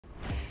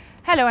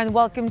Hello and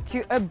welcome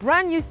to a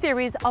brand new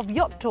series of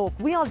Yacht Talk.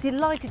 We are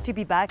delighted to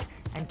be back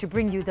and to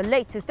bring you the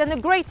latest and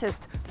the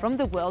greatest from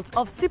the world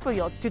of super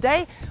yachts.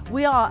 Today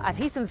we are at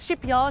Heesen's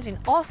shipyard in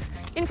Os,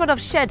 in front of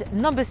shed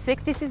number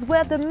 6. This is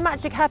where the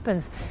magic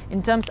happens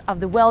in terms of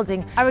the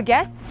welding. Our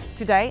guests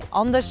today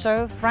on the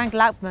show, Frank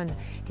Laupman.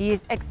 He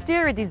is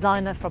exterior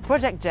designer for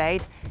Project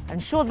Jade, and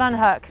Sjoerd van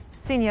Herk,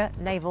 senior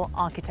naval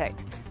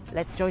architect.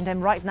 Let's join them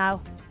right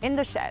now in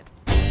the shed.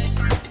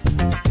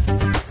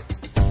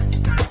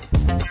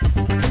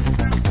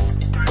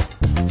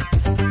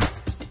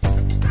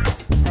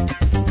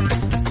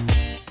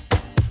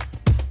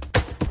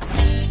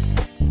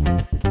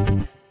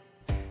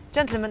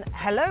 Gentlemen,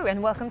 hello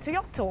and welcome to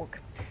Yacht Talk.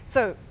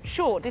 So,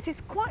 Sjoerd, this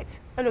is quite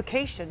a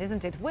location,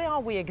 isn't it? Where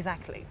are we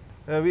exactly?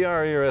 We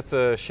are here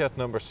at shed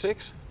number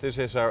 6. This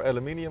is our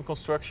aluminium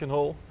construction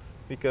hull.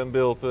 We can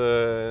build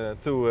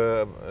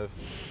two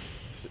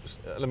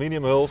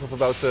aluminium hulls of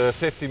about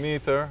 50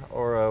 meter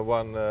or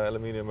one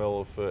aluminium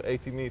hull of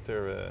 80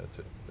 meter at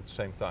the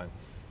same time.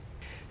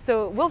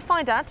 So we'll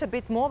find out a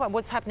bit more about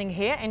what's happening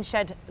here in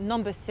shed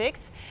number 6.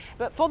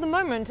 But for the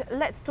moment,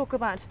 let's talk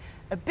about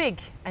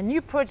a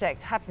new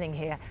project happening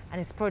here,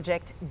 and it's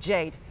Project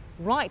Jade,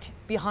 right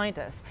behind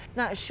us.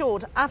 Now,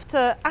 Sjoerd,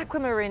 after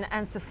Aquamarine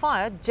and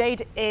Sapphire,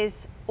 Jade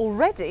is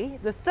already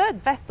the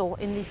third vessel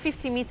in the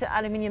 50-meter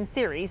aluminium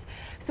series.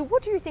 So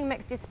what do you think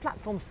makes this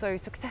platform so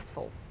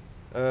successful?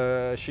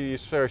 She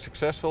is very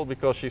successful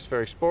because she's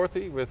very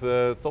sporty with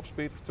a top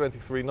speed of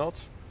 23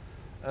 knots.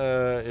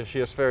 She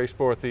has very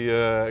sporty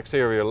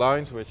exterior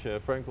lines, which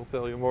Frank will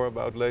tell you more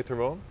about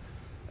later on.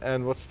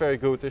 And what's very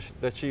good is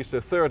that she's the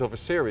third of a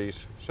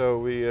series. So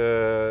we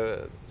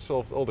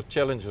solved all the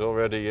challenges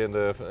already in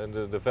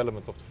the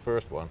development of the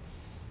first one.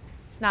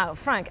 Now,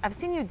 Frank, I've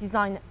seen you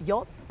design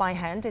yachts by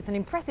hand. It's an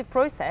impressive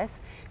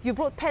process. You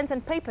brought pens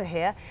and paper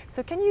here.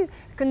 So can you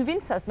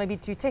convince us maybe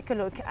to take a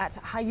look at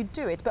how you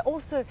do it, but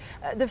also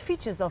the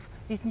features of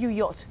this new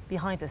yacht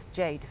behind us,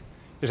 Jade?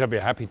 Yes, I'd be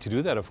happy to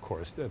do that, of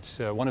course. That's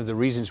one of the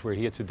reasons we're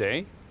here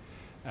today.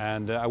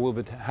 And I will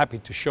be happy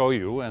to show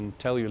you and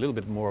tell you a little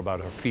bit more about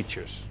her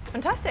features.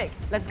 Fantastic,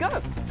 let's go.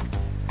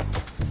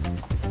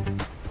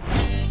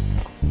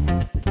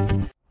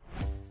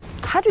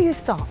 How do you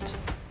start?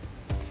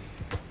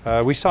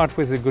 We start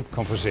with a good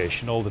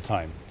conversation all the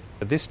time.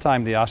 At this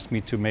time they asked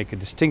me to make a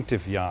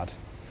distinctive yacht.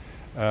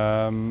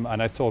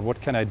 And I thought, what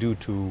can I do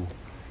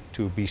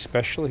to be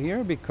special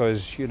here?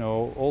 Because, you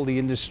know, all the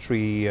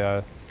industry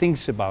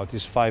thinks about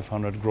this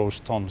 500 gross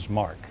tons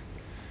mark.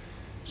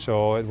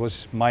 So it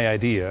was my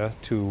idea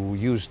to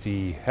use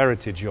the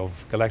heritage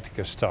of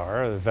Galactica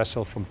Star, a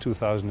vessel from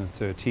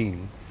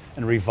 2013,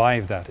 and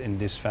revive that in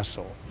this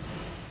vessel.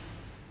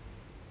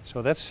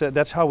 So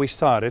that's how we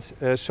started.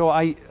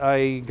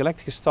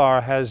 Galactica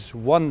Star has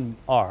one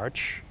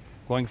arch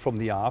going from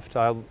the aft.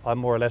 I'll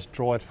more or less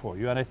draw it for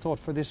you. And I thought,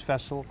 for this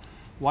vessel,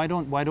 why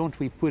don't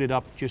we put it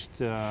up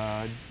just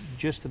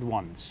at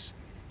once?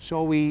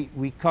 So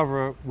we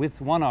cover,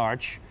 with one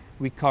arch,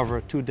 we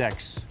cover 2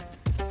 decks.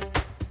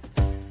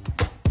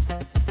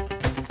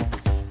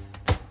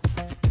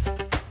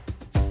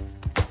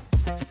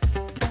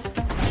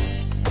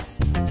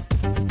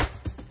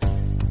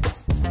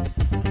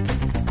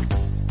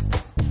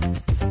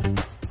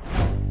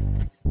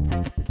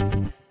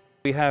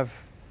 We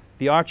have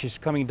the arches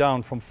coming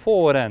down from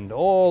forward end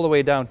all the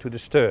way down to the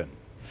stern.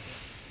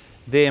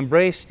 They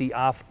embrace the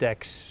aft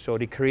decks, so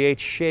they create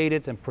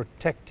shaded and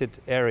protected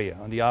area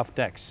on the aft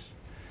decks.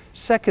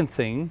 Second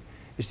thing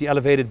is the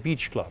elevated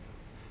beach club.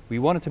 We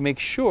wanted to make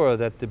sure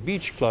that the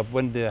beach club,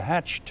 when the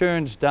hatch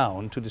turns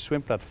down to the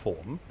swim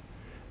platform,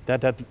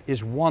 that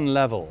is one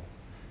level,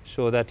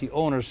 so that the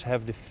owners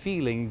have the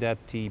feeling that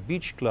the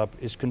beach club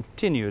is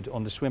continued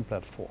on the swim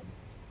platform.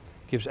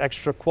 Gives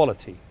extra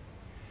quality.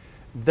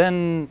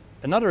 Then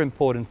another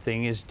important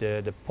thing is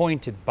the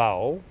pointed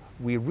bow.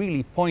 We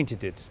really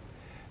pointed it.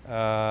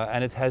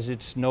 And it has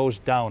its nose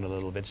down a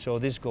little bit, so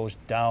this goes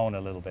down a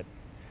little bit,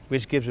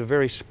 which gives a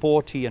very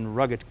sporty and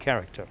rugged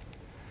character.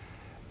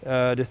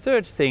 The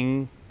third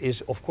thing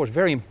is, of course,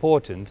 very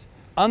important.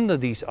 Under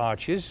these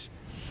arches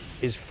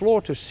is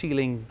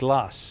floor-to-ceiling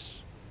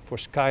glass for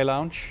sky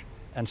lounge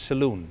and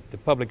saloon, the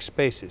public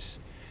spaces,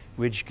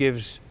 which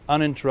gives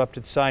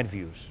uninterrupted side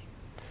views.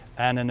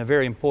 And then a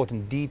very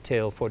important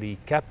detail for the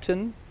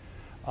captain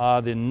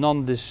are the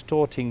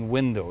non-distorting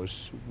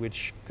windows,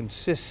 which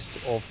consist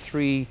of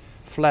 3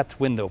 flat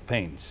window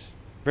panes.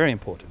 Very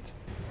important.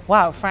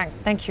 Wow, Frank,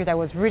 thank you. That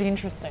was really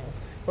interesting.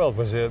 Well, it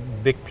was a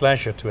big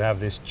pleasure to have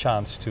this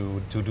chance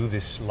to do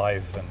this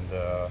live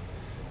and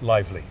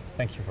lively.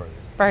 Thank you for it.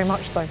 Very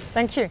much so.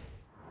 Thank you.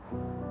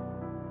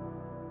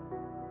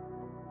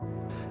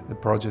 The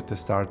project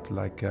started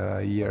like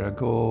a year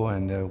ago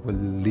and will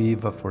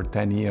live for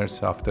 10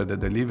 years after the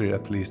delivery,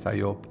 at least I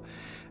hope.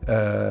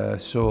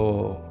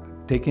 So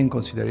take in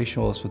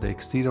consideration also the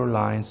exterior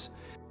lines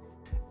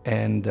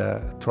and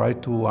try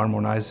to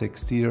harmonize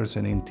exteriors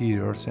and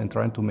interiors and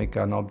trying to make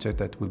an object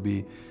that will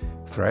be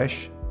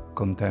fresh,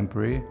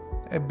 contemporary,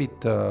 a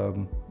bit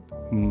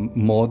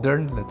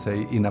modern, let's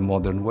say in a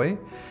modern way,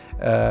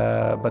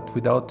 but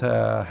without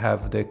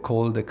have the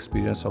cold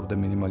experience of the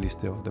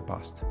minimalistic of the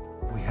past.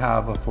 We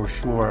have for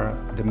sure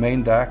the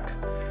main deck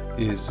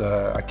is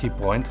a key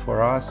point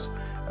for us,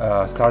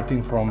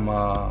 starting from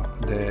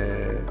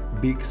the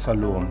big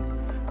saloon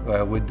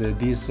with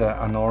these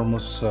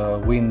enormous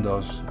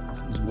windows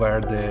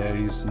where there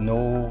is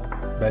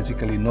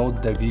basically no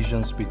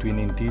divisions between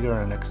interior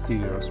and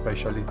exterior,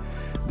 especially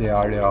the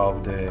area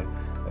of the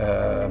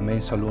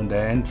main saloon, the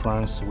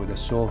entrance with the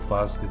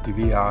sofas, the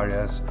TV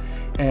areas,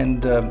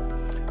 and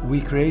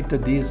we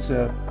created these,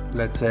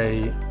 let's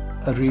say,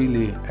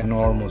 really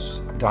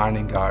enormous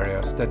dining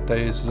areas that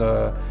is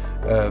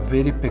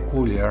very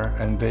peculiar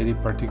and very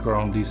particular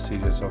on this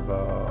series of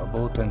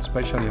boat, and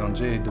especially on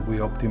Jade. We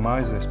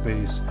optimize the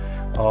space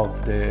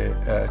of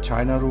the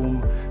China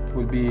room. It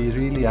will be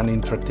really an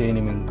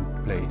entertaining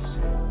place.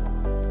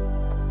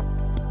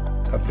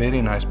 A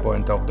very nice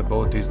point of the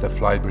boat is the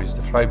flybridge.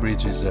 The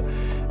flybridge is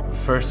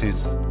first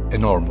is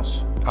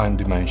enormous in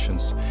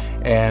dimensions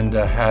and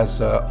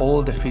has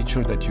all the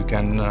features that you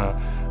can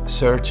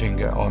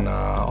searching on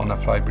a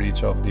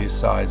flybridge of this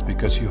size,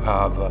 because you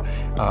have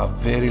a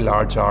very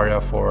large area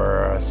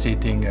for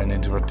sitting and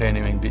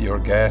entertaining your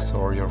guests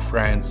or your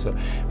friends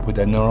with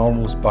an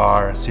enormous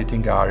bar,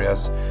 sitting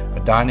areas,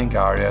 dining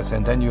areas,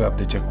 and then you have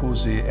the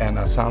jacuzzi and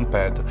a sun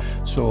pad.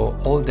 So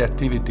all the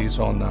activities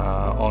on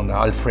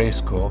al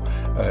fresco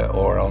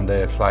or on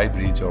the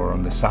flybridge or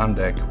on the sun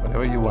deck,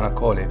 whatever you want to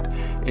call it,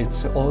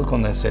 it's all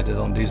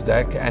condensated on this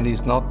deck and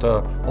is not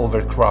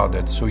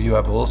overcrowded. So you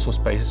have also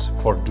space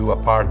for do a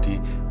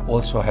party,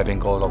 also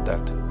having all of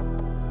that.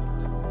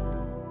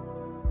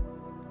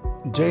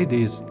 Jade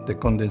is the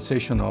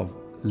condensation of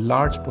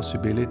large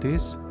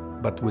possibilities,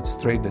 but with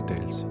straight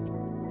details.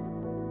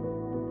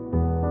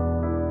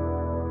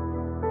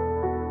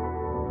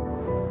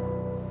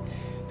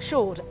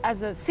 Sjoerd,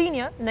 as a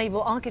senior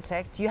naval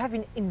architect, you have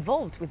been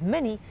involved with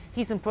many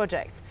Heesen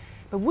projects,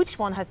 but which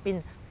one has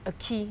been a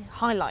key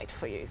highlight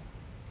for you?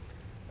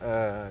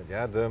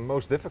 Yeah, the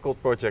most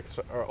difficult projects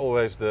are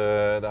always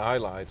the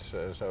highlights.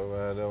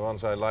 The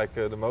ones I like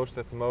the most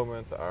at the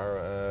moment are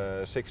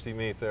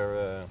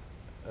 60-meter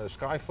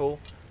Skyfall,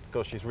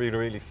 because she's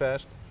really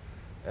fast,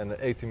 and the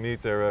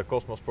 80-meter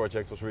Cosmos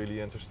project was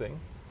really interesting.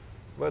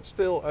 But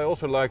still, I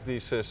also like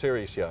these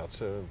series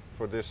yachts.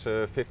 For this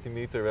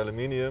 50-meter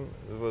aluminium,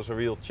 it was a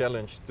real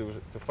challenge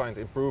to find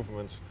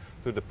improvements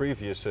to the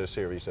previous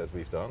series that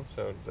we've done.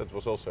 So that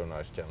was also a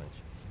nice challenge.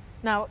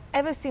 Now,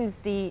 ever since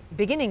the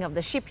beginning of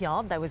the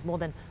shipyard, that was more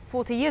than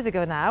 40 years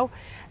ago now,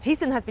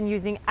 Heesen has been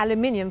using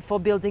aluminium for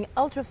building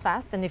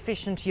ultra-fast and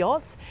efficient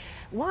yachts.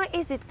 Why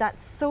is it that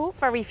so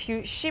very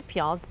few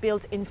shipyards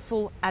build in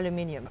full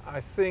aluminium?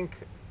 I think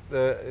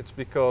it's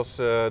because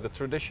the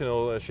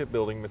traditional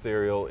shipbuilding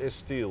material is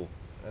steel,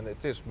 and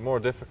it is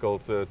more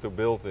difficult to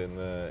build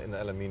in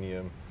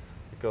aluminium,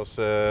 because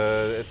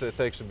it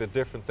takes a bit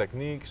different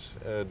techniques,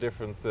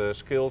 different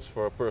skills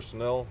for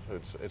personnel, so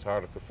it's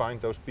harder to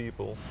find those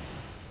people.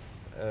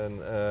 And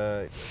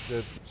the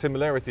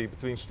similarity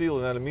between steel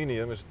and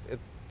aluminium is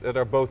that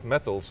are both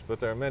metals, but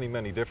there are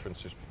many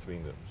differences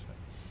between them.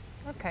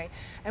 Okay,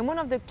 and one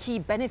of the key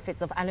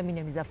benefits of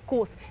aluminium is, of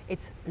course,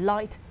 its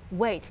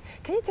lightweight.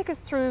 Can you take us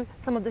through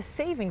some of the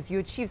savings you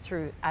achieve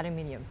through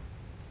aluminium?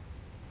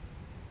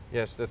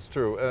 Yes, that's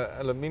true.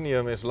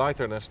 Aluminium is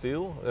lighter than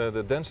steel.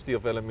 The density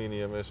of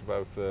aluminium is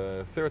about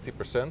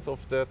 30% of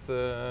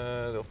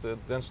of the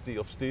density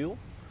of steel.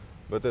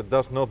 But that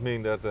does not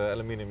mean that the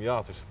aluminium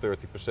yacht is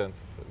 30%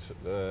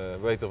 of the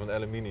weight of an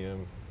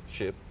aluminium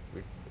ship,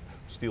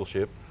 steel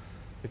ship,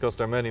 because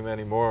there are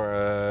many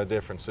more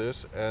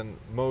differences. And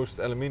most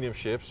aluminium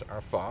ships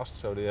are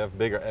fast, so they have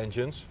bigger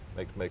engines,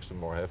 makes them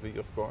more heavy,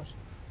 of course.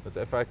 But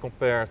if I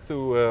compare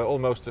two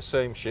almost the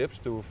same ships,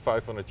 two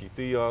 500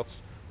 GT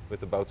yachts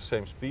with about the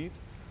same speed,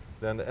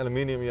 then the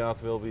aluminium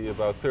yacht will be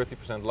about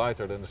 30%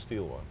 lighter than the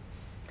steel one.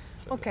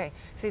 So okay,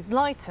 so it's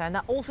lighter, and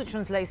that also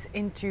translates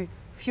into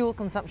fuel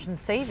consumption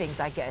savings,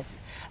 I guess.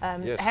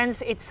 Yes.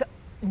 Hence its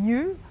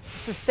new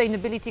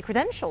sustainability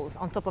credentials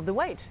on top of the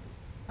weight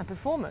and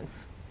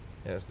performance.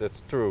 Yes,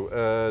 that's true.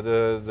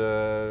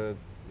 The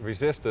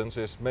resistance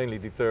is mainly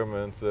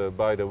determined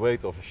by the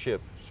weight of a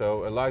ship.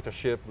 So a lighter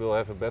ship will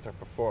have a better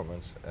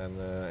performance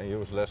and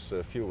use less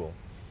fuel.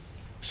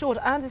 Sjoerd,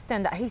 I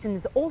understand that Heesen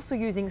is also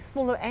using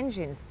smaller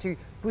engines to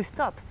boost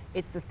up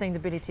its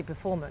sustainability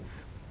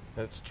performance.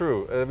 That's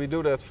true. We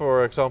do that,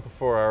 for example,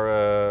 for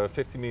our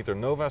 50-meter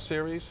Nova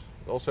series.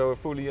 Also a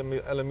fully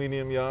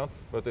aluminium yacht,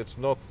 but it's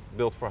not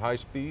built for high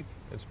speed.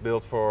 It's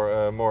built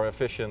for more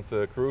efficient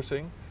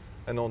cruising.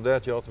 And on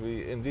that yacht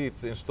we indeed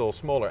install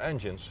smaller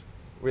engines,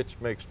 which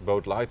makes the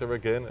boat lighter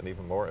again and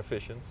even more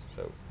efficient.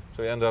 So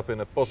you end up in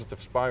a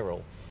positive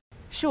spiral.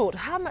 Sjoerd,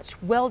 how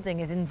much welding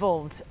is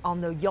involved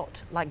on a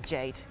yacht like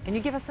Jade? Can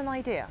you give us an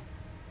idea?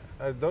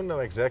 I don't know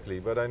exactly,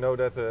 but I know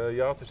that the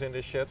yacht is in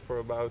this shed for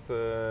about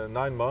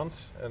 9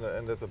 months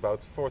and that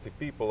about 40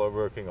 people are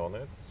working on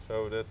it.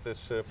 So that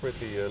is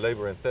pretty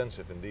labor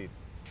intensive indeed.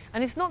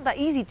 And it's not that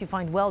easy to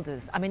find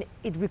welders. I mean,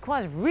 it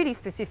requires really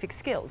specific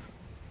skills.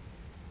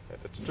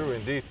 That's true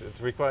indeed. It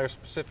requires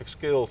specific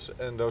skills,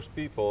 and those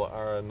people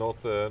are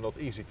not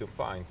easy to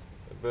find.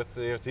 But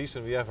here at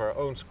Heesen we have our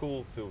own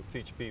school to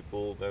teach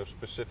people those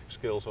specific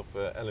skills of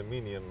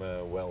aluminium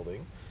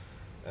welding.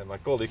 And my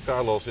colleague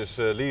Carlos is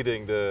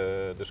leading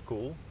the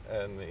school,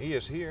 and he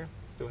is here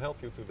to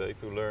help you today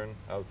to learn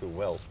how to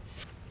weld.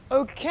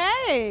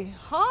 Okay,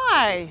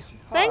 hi.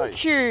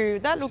 Thank you.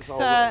 That looks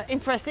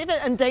impressive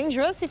and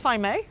dangerous, if I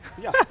may.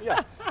 Yeah,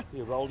 yeah.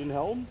 Your welding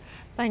helm.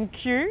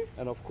 Thank you.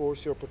 And of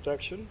course your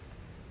protection.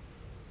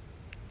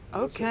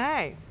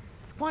 Okay.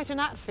 It's quite an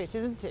outfit,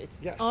 isn't it?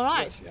 Yes. All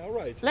right. Yes, yeah, all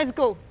right. Let's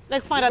go.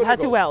 Let's find out how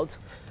to weld.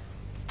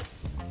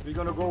 We're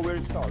gonna go where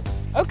it starts.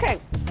 Okay.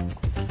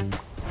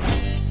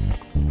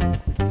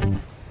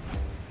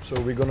 So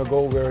we're gonna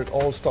go where it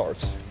all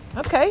starts.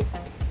 Okay.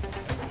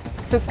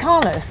 So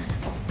Carlos,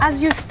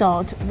 as you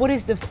start, what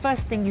is the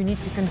first thing you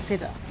need to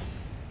consider?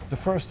 The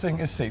first thing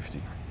is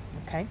safety.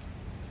 Okay.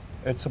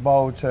 It's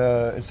about,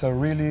 it's a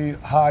really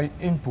high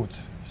input.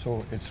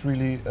 So it's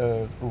really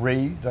a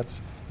ray that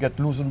gets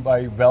loosened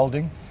by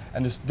welding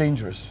and it's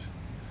dangerous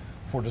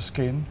for the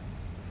skin.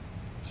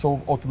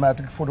 So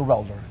automatic for the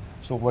welder.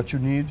 So what you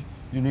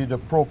need a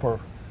proper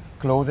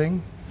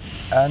clothing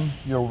and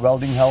your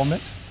welding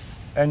helmet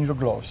and your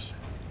gloves.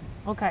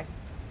 Okay.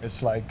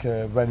 It's like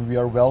when we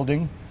are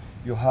welding,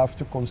 you have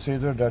to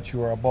consider that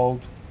you are about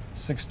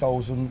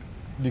 6,000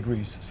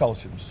 degrees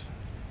Celsius.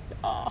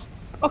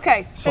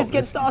 Okay, So let's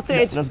get started.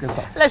 Yeah, let's get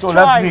started. Let's so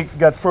try. let me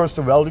get first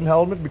the welding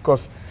helmet,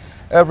 because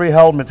every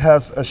helmet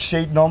has a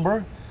shade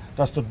number.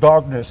 That's the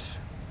darkness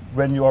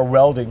when you are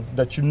welding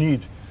that you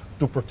need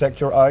to protect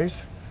your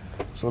eyes.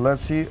 So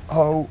let's see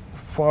how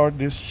far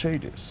this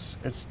shade is.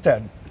 It's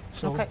 10.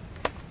 So Okay.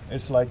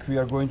 it's like we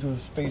are going to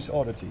Space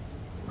Oddity.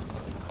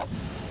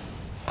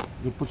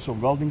 We put some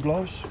welding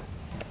gloves.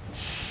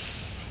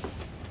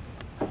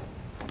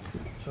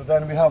 So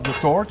then we have the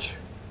torch.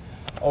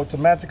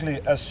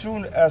 Automatically, as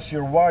soon as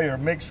your wire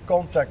makes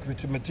contact with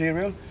the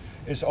material,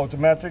 it's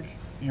automatic.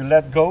 You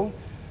let go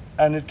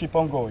and it keep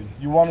on going.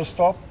 You want to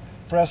stop,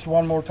 press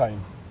one more time.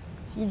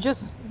 You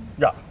just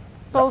Yeah.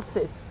 pulse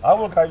it. I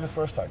will guide you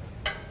first time.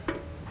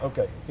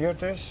 Okay, here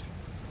it is.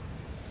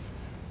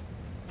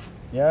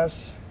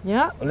 Yes,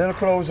 Yeah. a little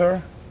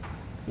closer,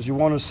 because you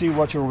want to see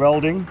what you're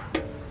welding.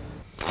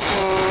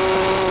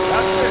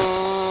 That's it.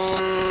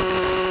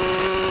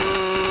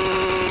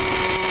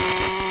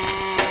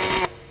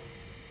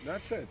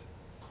 That's it.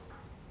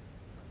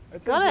 I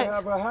think Got you it.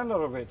 have a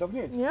handle of it, of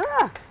it?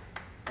 Yeah.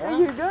 There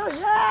you go.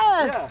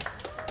 Yeah. Yeah.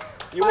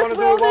 You want to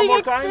do it one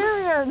more time?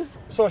 Experience.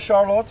 So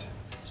Charlotte,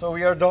 so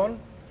we are done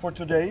for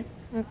today.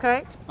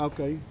 Okay.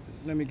 Okay,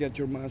 let me get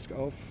your mask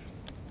off.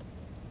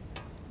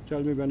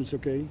 Tell me when it's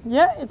okay.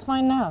 Yeah, it's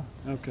fine now.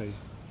 Okay.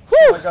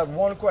 Whew. I got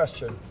one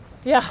question.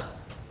 Yeah.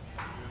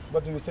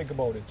 What do you think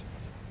about it?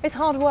 It's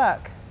hard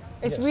work.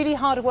 It's Yes. really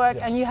hard work,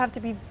 and Yes. you have to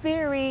be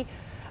very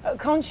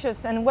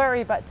conscious and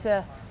wary about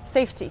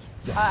safety.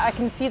 Yes. I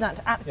can see that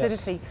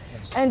absolutely,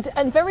 Yes.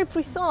 and very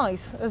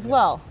precise as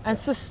well, and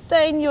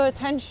sustain your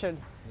attention.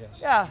 Yes.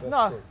 Yeah, that's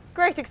no, true.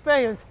 great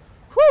experience.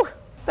 Whew.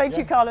 Thank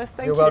you, Yeah. Carlos.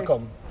 Thank You're you.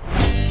 welcome.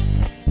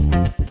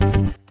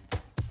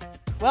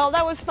 Well,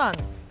 that was fun.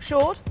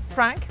 Sjoerd,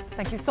 Frank,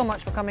 thank you so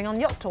much for coming on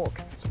Yacht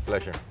Talk. It's a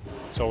pleasure.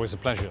 It's always a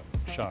pleasure,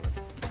 Charlotte.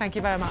 Thank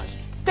you very much.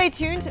 Stay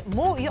tuned,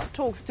 more Yacht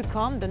Talks to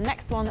come. The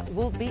next one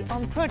will be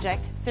on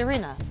Project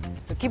Jade.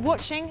 So keep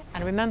watching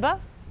and remember,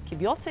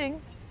 keep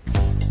yachting.